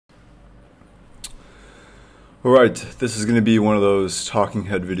Alright, this is going to be one of those talking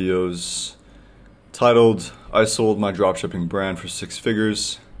head videos titled, I sold my dropshipping brand for 6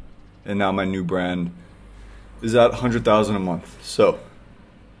 figures and now my new brand is at 100,000 a month. So,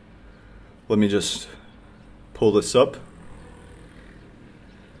 let me just pull this up,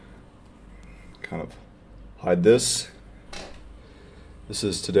 kind of hide this. This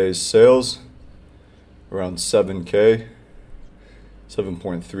is today's sales, around 7K,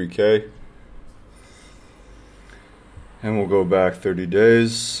 7.3K. And we'll go back 30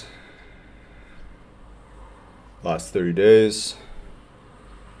 days. Last 30 days,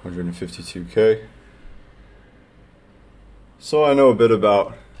 152K. So I know a bit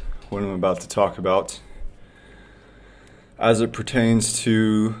about what I'm about to talk about as it pertains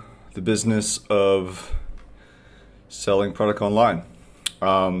to the business of selling product online.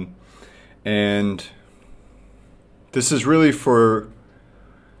 And this is really for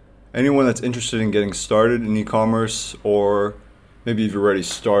anyone that's interested in getting started in e-commerce, or maybe you've already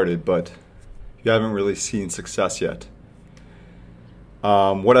started but you haven't really seen success yet.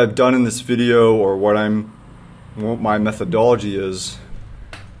 What I've done in this video, or what my methodology is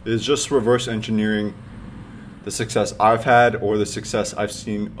just reverse engineering the success I've had or the success I've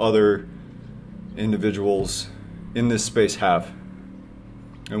seen other individuals in this space have,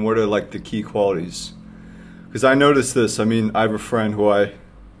 and what are like the key qualities. Because I noticed this. I mean, I have a friend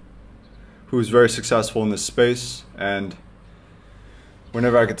who's very successful in this space, and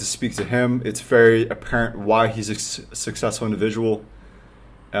whenever I get to speak to him, it's very apparent why he's a successful individual.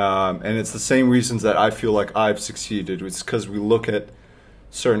 And it's the same reasons that I feel like I've succeeded. It's because we look at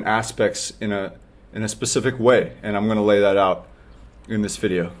certain aspects in a specific way, and I'm going to lay that out in this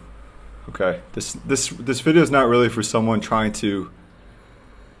video. Okay, this video is not really for someone trying to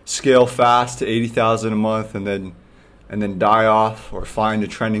scale fast to 80,000 a month and then die off, or find a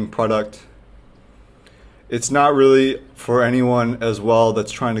trending product. It's not really for anyone as well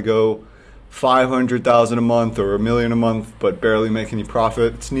that's trying to go 500,000 a month or $1 million a month but barely make any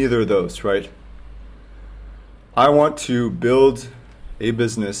profit. It's neither of those, right? I want to build a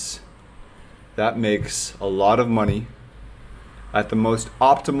business that makes a lot of money at the most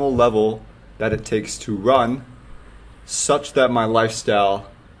optimal level that it takes to run, such that my lifestyle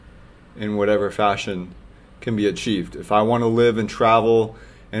in whatever fashion can be achieved. If I want to live and travel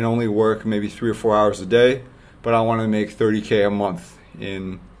and only work maybe 3 or 4 hours a day, but I want to make 30K a month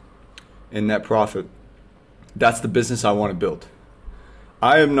in net profit, that's the business I want to build.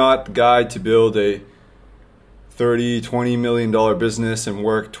 I am not the guy to build a $30-20 million business and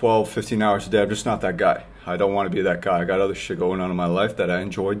work 12-15 hours a day. I'm just not that guy. I don't want to be that guy. I got other shit going on in my life that I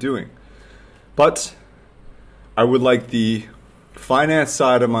enjoy doing. But I would like the finance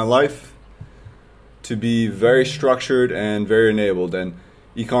side of my life to be very structured and very enabled, and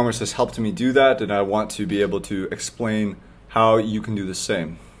e-commerce has helped me do that, and I want to be able to explain how you can do the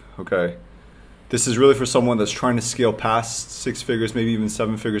same. Okay, this is really for someone that's trying to scale past 6 figures, maybe even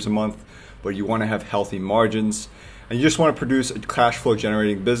 7 figures a month, but you want to have healthy margins and you just want to produce a cash flow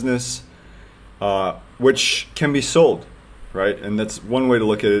generating business which can be sold, right? And that's one way to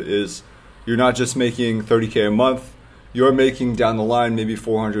look at it, is you're not just making 30K a month, you're making down the line maybe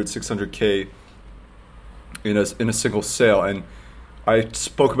 400-600K in a single sale. And I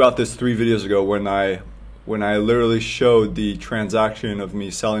spoke about this 3 videos ago when I literally showed the transaction of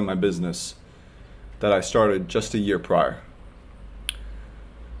me selling my business that I started just a year prior.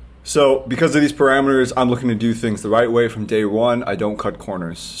 So because of these parameters, I'm looking to do things the right way from day one. I don't cut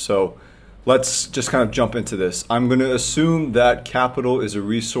corners. So let's just kind of jump into this. I'm going to assume that capital is a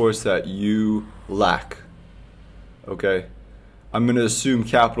resource that you lack. Okay? I'm going to assume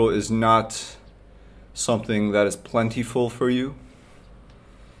capital is not something that is plentiful for you.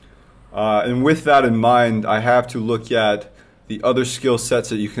 And with that in mind, I have to look at the other skill sets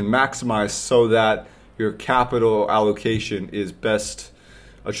that you can maximize so that your capital allocation is best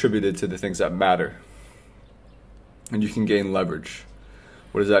attributed to the things that matter, and you can gain leverage.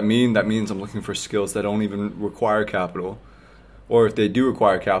 What does that mean? That means I'm looking for skills that don't even require capital, or if they do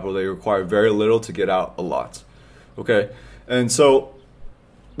require capital, they require very little to get out a lot. Okay, and so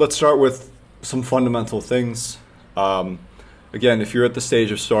let's start with some fundamental things. Again, if you're at the stage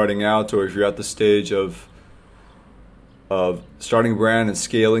of starting out, or if you're at the stage of starting a brand and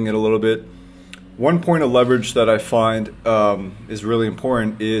scaling it a little bit, one point of leverage that I find is really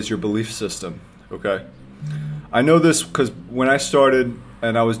important is your belief system. Okay, I know this because when I started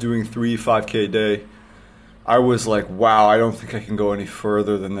and I was doing 3-5K a day, I was like, wow, I don't think I can go any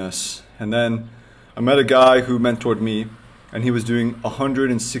further than this. And then I met a guy who mentored me, and he was doing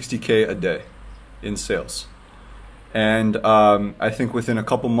 160K a day in sales. And I think within a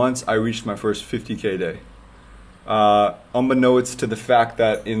couple months, I reached my first 50K a day. unbeknownst to the fact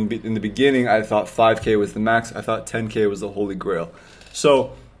that in the beginning I thought 5K was the max. I thought 10K was the holy grail.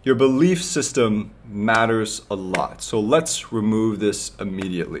 So your belief system matters a lot. So let's remove this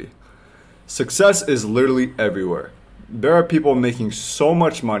immediately. Success is literally everywhere. There are people making so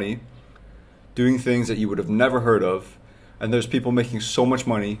much money doing things that you would have never heard of, and there's people making so much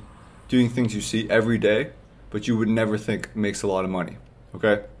money doing things you see every day but you would never think makes a lot of money.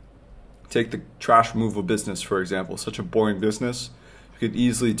 Okay? Take the trash removal business, for example. Such a boring business. You could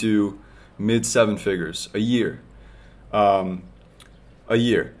easily do mid 7 figures a year. And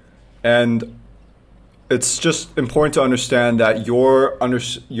it's just important to understand that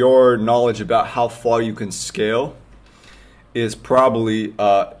your knowledge about how far you can scale is probably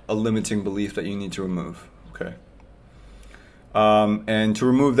a limiting belief that you need to remove. Okay. And to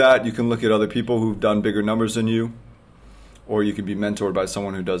remove that, you can look at other people who've done bigger numbers than you, or you could be mentored by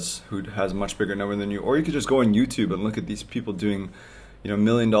someone who has a much bigger number than you, or you could just go on YouTube and look at these people doing, $1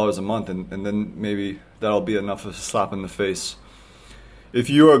 million a month, and then maybe that'll be enough of a slap in the face. If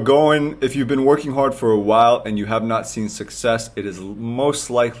you've been working hard for a while and you have not seen success, it is most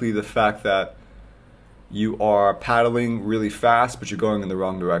likely the fact that you are paddling really fast, but you're going in the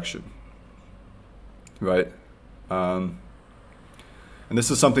wrong direction, right? And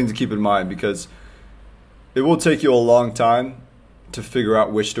this is something to keep in mind, because it will take you a long time to figure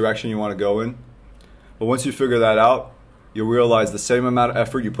out which direction you want to go in. But once you figure that out, you'll realize the same amount of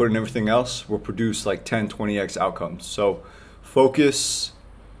effort you put in everything else will produce like 10, 20x outcomes. So focus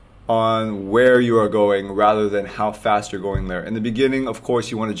on where you are going rather than how fast you're going there. In the beginning, of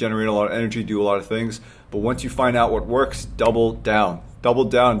course, you want to generate a lot of energy, do a lot of things. But once you find out what works, double down. Double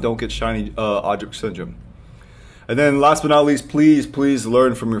down, don't get shiny object syndrome. And then last but not least, please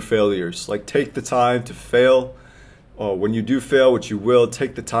learn from your failures. Like, take the time to fail. When you do fail, which you will,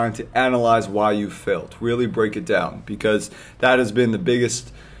 take the time to analyze why you failed. Really break it down, because that has been the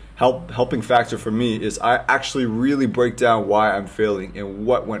biggest helping factor for me. Is I actually really break down why I'm failing and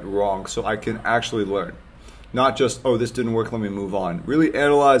what went wrong, so I can actually learn. Not just, oh, this didn't work, let me move on. Really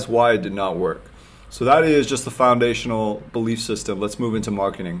analyze why it did not work. So that is just the foundational belief system. Let's move into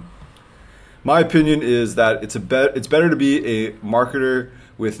marketing. My opinion is that it's better to be a marketer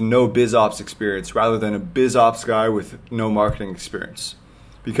with no biz ops experience rather than a biz ops guy with no marketing experience.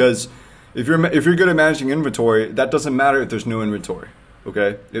 Because if you're good at managing inventory, that doesn't matter if there's no inventory.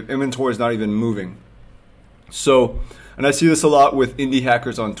 Okay? If inventory is not even moving. So, and I see this a lot with indie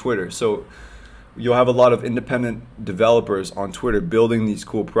hackers on Twitter. So you'll have a lot of independent developers on Twitter building these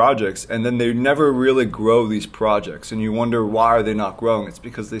cool projects, and then they never really grow these projects, and you wonder, why are they not growing? It's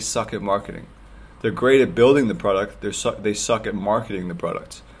because they suck at marketing. They're great at building the product, they suck at marketing the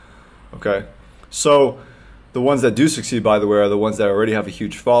product. Okay? So the ones that do succeed, by the way, are the ones that already have a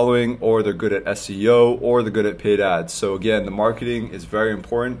huge following, or they're good at SEO, or they're good at paid ads. So again, the marketing is very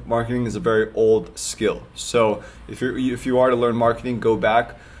important. Marketing is a very old skill. So if you are to learn marketing, go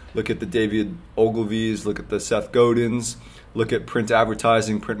back. Look at the David Ogilvy's, look at the Seth Godin's, look at print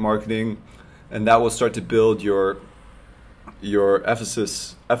advertising, print marketing, and that will start to build your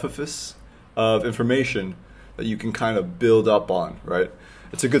epiphysis of information that you can kind of build up on, right?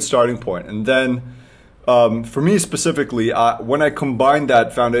 It's a good starting point. And then for me specifically, when I combine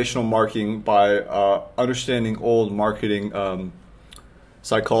that foundational marketing by understanding old marketing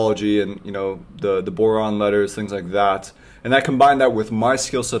psychology and the boron letters, things like that, and I combined that with my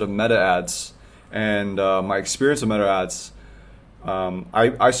skill set of meta ads and my experience of meta ads,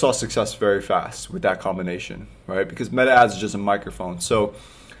 I saw success very fast with that combination, right? Because meta ads is just a microphone. So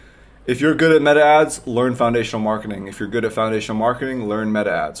if you're good at meta ads, learn foundational marketing. If you're good at foundational marketing, learn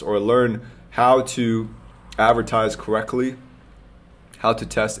meta ads, or learn how to advertise correctly, how to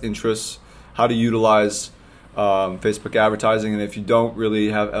test interests, how to utilize Facebook advertising. And if you don't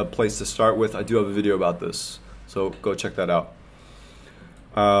really have a place to start with, I do have a video about this. So go check that out.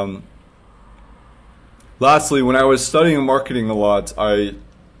 Lastly, when I was studying marketing a lot, I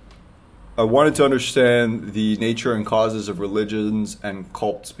wanted to understand the nature and causes of religions and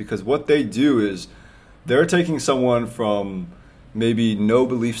cults, because what they do is they're taking someone from maybe no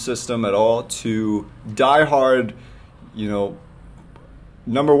belief system at all to diehard,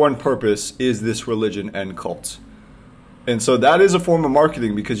 number one purpose is this religion and cult. And so that is a form of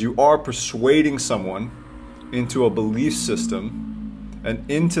marketing, because you are persuading someone into a belief system,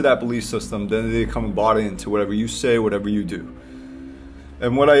 and into that belief system, then they become bought into whatever you say, whatever you do.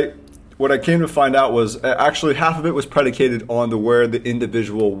 And what I came to find out was actually half of it was predicated on where the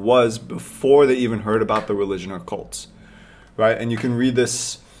individual was before they even heard about the religion or cults, right? And you can read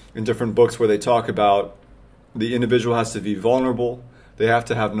this in different books where they talk about the individual has to be vulnerable, they have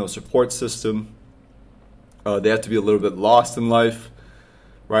to have no support system, They have to be a little bit lost in life,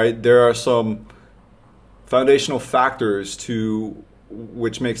 right? There are some foundational factors to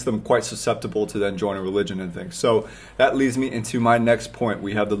which makes them quite susceptible to then join a religion and things. So that leads me into my next point.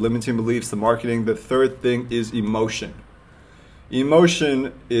 We have the limiting beliefs, the marketing. The third thing is emotion.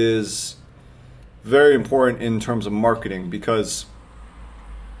 Emotion is very important in terms of marketing because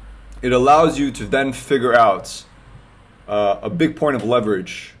it allows you to then figure out a big point of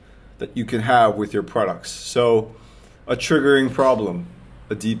leverage that you can have with your products. So a triggering problem,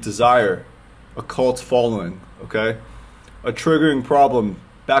 a deep desire, a cult following, okay? A triggering problem,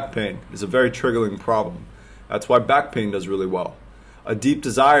 back pain, is a very triggering problem. That's why back pain does really well. A deep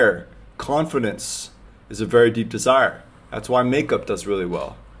desire, confidence, is a very deep desire. That's why makeup does really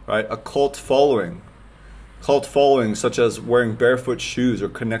well, right? A cult following such as wearing barefoot shoes or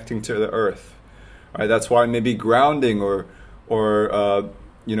connecting to the earth, right? That's why maybe grounding or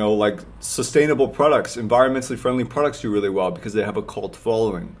like sustainable products, environmentally friendly products do really well because they have a cult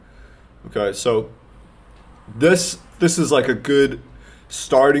following. Okay, so this is like a good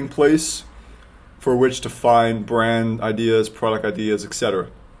starting place for which to find brand ideas, product ideas, etc.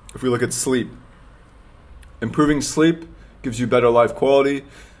 If we look at sleep, improving sleep gives you better life quality,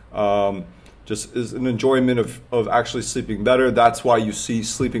 just is an enjoyment of actually sleeping better. That's why you see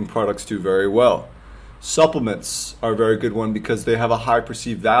sleeping products do very well. Supplements are a very good one because they have a high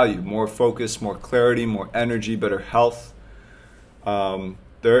perceived value, more focus, more clarity, more energy, better health.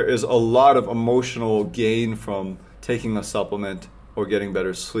 There is a lot of emotional gain from taking a supplement or getting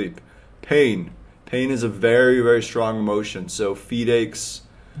better sleep. Pain is a very, very strong emotion. So feet aches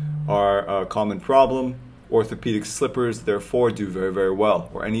are a common problem. Orthopedic slippers, therefore, do very, very well,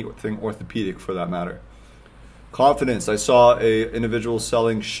 or anything orthopedic for that matter. Confidence. I saw an individual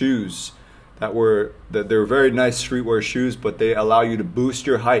selling shoes they're very nice streetwear shoes, but they allow you to boost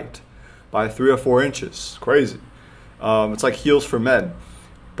your height by 3 or 4 inches. Crazy. It's like heels for men,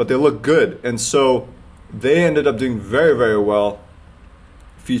 but they look good. And so they ended up doing very, very well,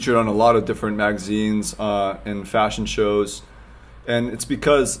 featured on a lot of different magazines and fashion shows. And it's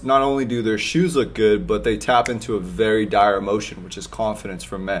because not only do their shoes look good, but they tap into a very dire emotion, which is confidence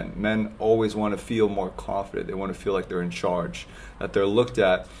for men. Men always want to feel more confident. They want to feel like they're in charge, that they're looked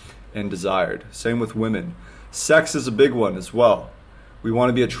at and desired. Same with women. Sex is a big one as well. We want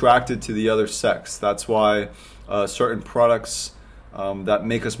to be attracted to the other sex. That's why certain products that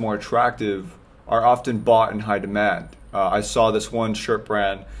make us more attractive are often bought in high demand. I saw this one shirt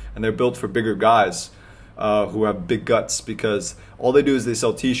brand, and they're built for bigger guys who have big guts, because all they do is they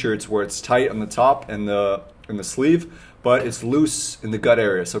sell t-shirts where it's tight on the top and the sleeve, but it's loose in the gut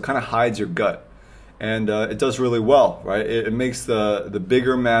area, so it kind of hides your gut. And it does really well, right? It makes the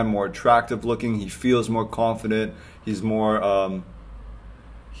bigger man more attractive looking. He feels more confident. He's more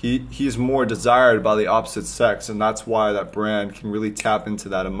he's more desired by the opposite sex, and that's why that brand can really tap into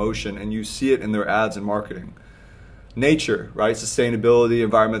that emotion, and you see it in their ads and marketing. Nature, right? Sustainability,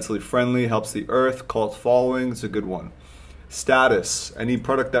 environmentally friendly, helps the earth. Cult following is a good one. Status, any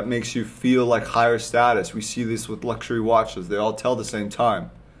product that makes you feel like higher status. We see this with luxury watches. They all tell the same time,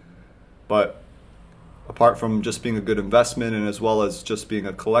 but apart from just being a good investment and as well as just being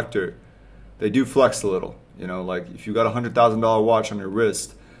a collector, they do flex a little. You know, like if you got a $100,000 watch on your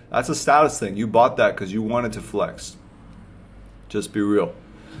wrist, that's a status thing. You bought that because you wanted to flex. Just be real.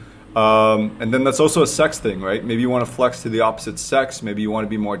 And then that's also a sex thing, right? Maybe you want to flex to the opposite sex. Maybe you want to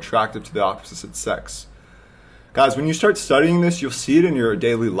be more attractive to the opposite sex. Guys, when you start studying this, you'll see it in your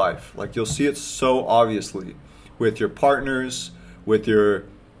daily life. Like you'll see it so obviously with your partners, with your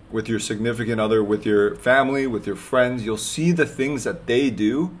significant other, with your family, with your friends. You'll see the things that they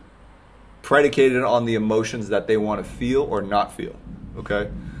do predicated on the emotions that they want to feel or not feel,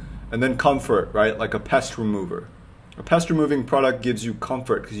 okay? And then comfort, right? Like a pest remover. A pest removing product gives you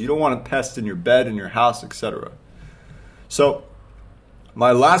comfort because you don't want a pest in your bed, in your house, etc. So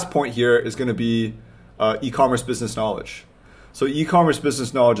my last point here is going to be e-commerce business knowledge. So e-commerce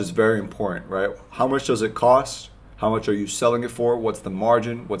business knowledge is very important, right? How much does it cost? How much are you selling it for? What's the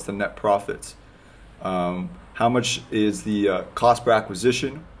margin? What's the net profit? How much is the cost per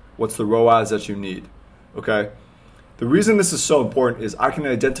acquisition? What's the ROAS that you need? Okay. The reason this is so important is I can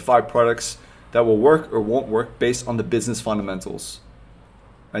identify products that will work or won't work based on the business fundamentals.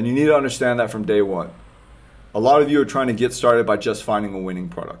 And you need to understand that from day one. A lot of you are trying to get started by just finding a winning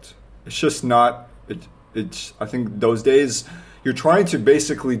product. It's just not, I think those days, you're trying to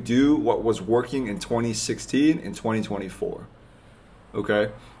basically do what was working in 2016 in 2024, okay?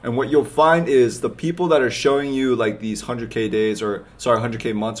 And what you'll find is the people that are showing you like these 100K days or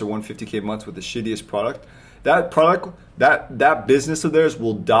 100K months or 150K months with the shittiest product, that business of theirs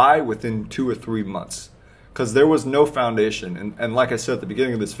will die within 2 or 3 months. because there was no foundation. And like I said at the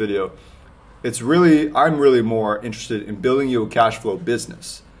beginning of this video, I'm really more interested in building you a cash flow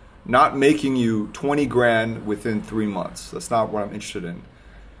business, not making you 20 grand within 3 months. That's not what I'm interested in.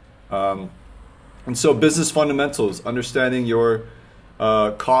 And so business fundamentals, understanding your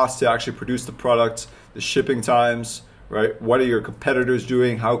cost to actually produce the product, the shipping times, right? What are your competitors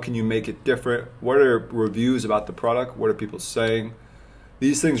doing? How can you make it different? What are reviews about the product? What are people saying?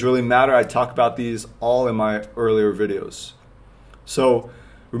 These things really matter. I talk about these all in my earlier videos. So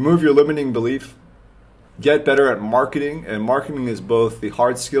remove your limiting belief. Get better at marketing. And marketing is both the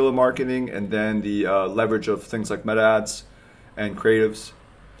hard skill of marketing and then the leverage of things like meta ads and creatives.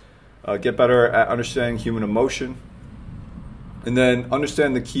 Get better at understanding human emotion. And then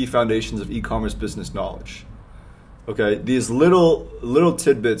understand the key foundations of e-commerce business knowledge. Okay, these little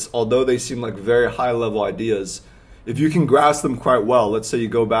tidbits, although they seem like very high level ideas, if you can grasp them quite well, let's say you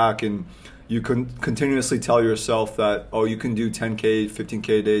go back and you can continuously tell yourself that, oh, you can do 10K,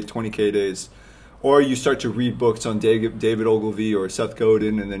 15K a day, 20K days, or you start to read books on David Ogilvy or Seth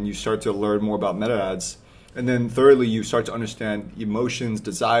Godin, and then you start to learn more about meta ads. And then thirdly, you start to understand emotions,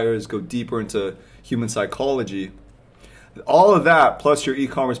 desires, go deeper into human psychology. All of that, plus your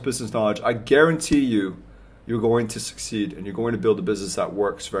e-commerce business knowledge, I guarantee you're going to succeed and you're going to build a business that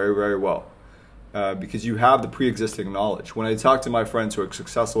works very, very well because you have the pre-existing knowledge. When I talk to my friends who are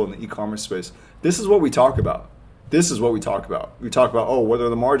successful in the e-commerce space, this is what we talk about. This is what we talk about. We talk about, oh, what are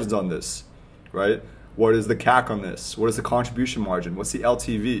the margins on this, right? What is the CAC on this? What is the contribution margin? What's the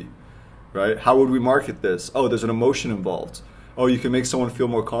LTV, right? How would we market this? Oh, there's an emotion involved. Oh, you can make someone feel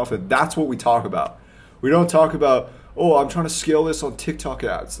more confident. That's what we talk about. We don't talk about, oh, I'm trying to scale this on TikTok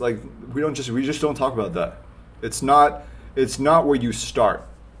ads. Like we just don't talk about that. It's not where you start.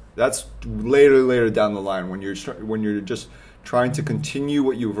 That's later down the line when you're just trying to continue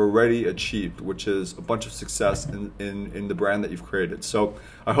what you've already achieved, which is a bunch of success in the brand that you've created. So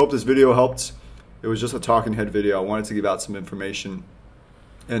I hope this video helped. It was just a talking head video. I wanted to give out some information.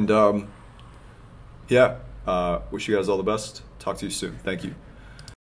 And wish you guys all the best. Talk to you soon. Thank you.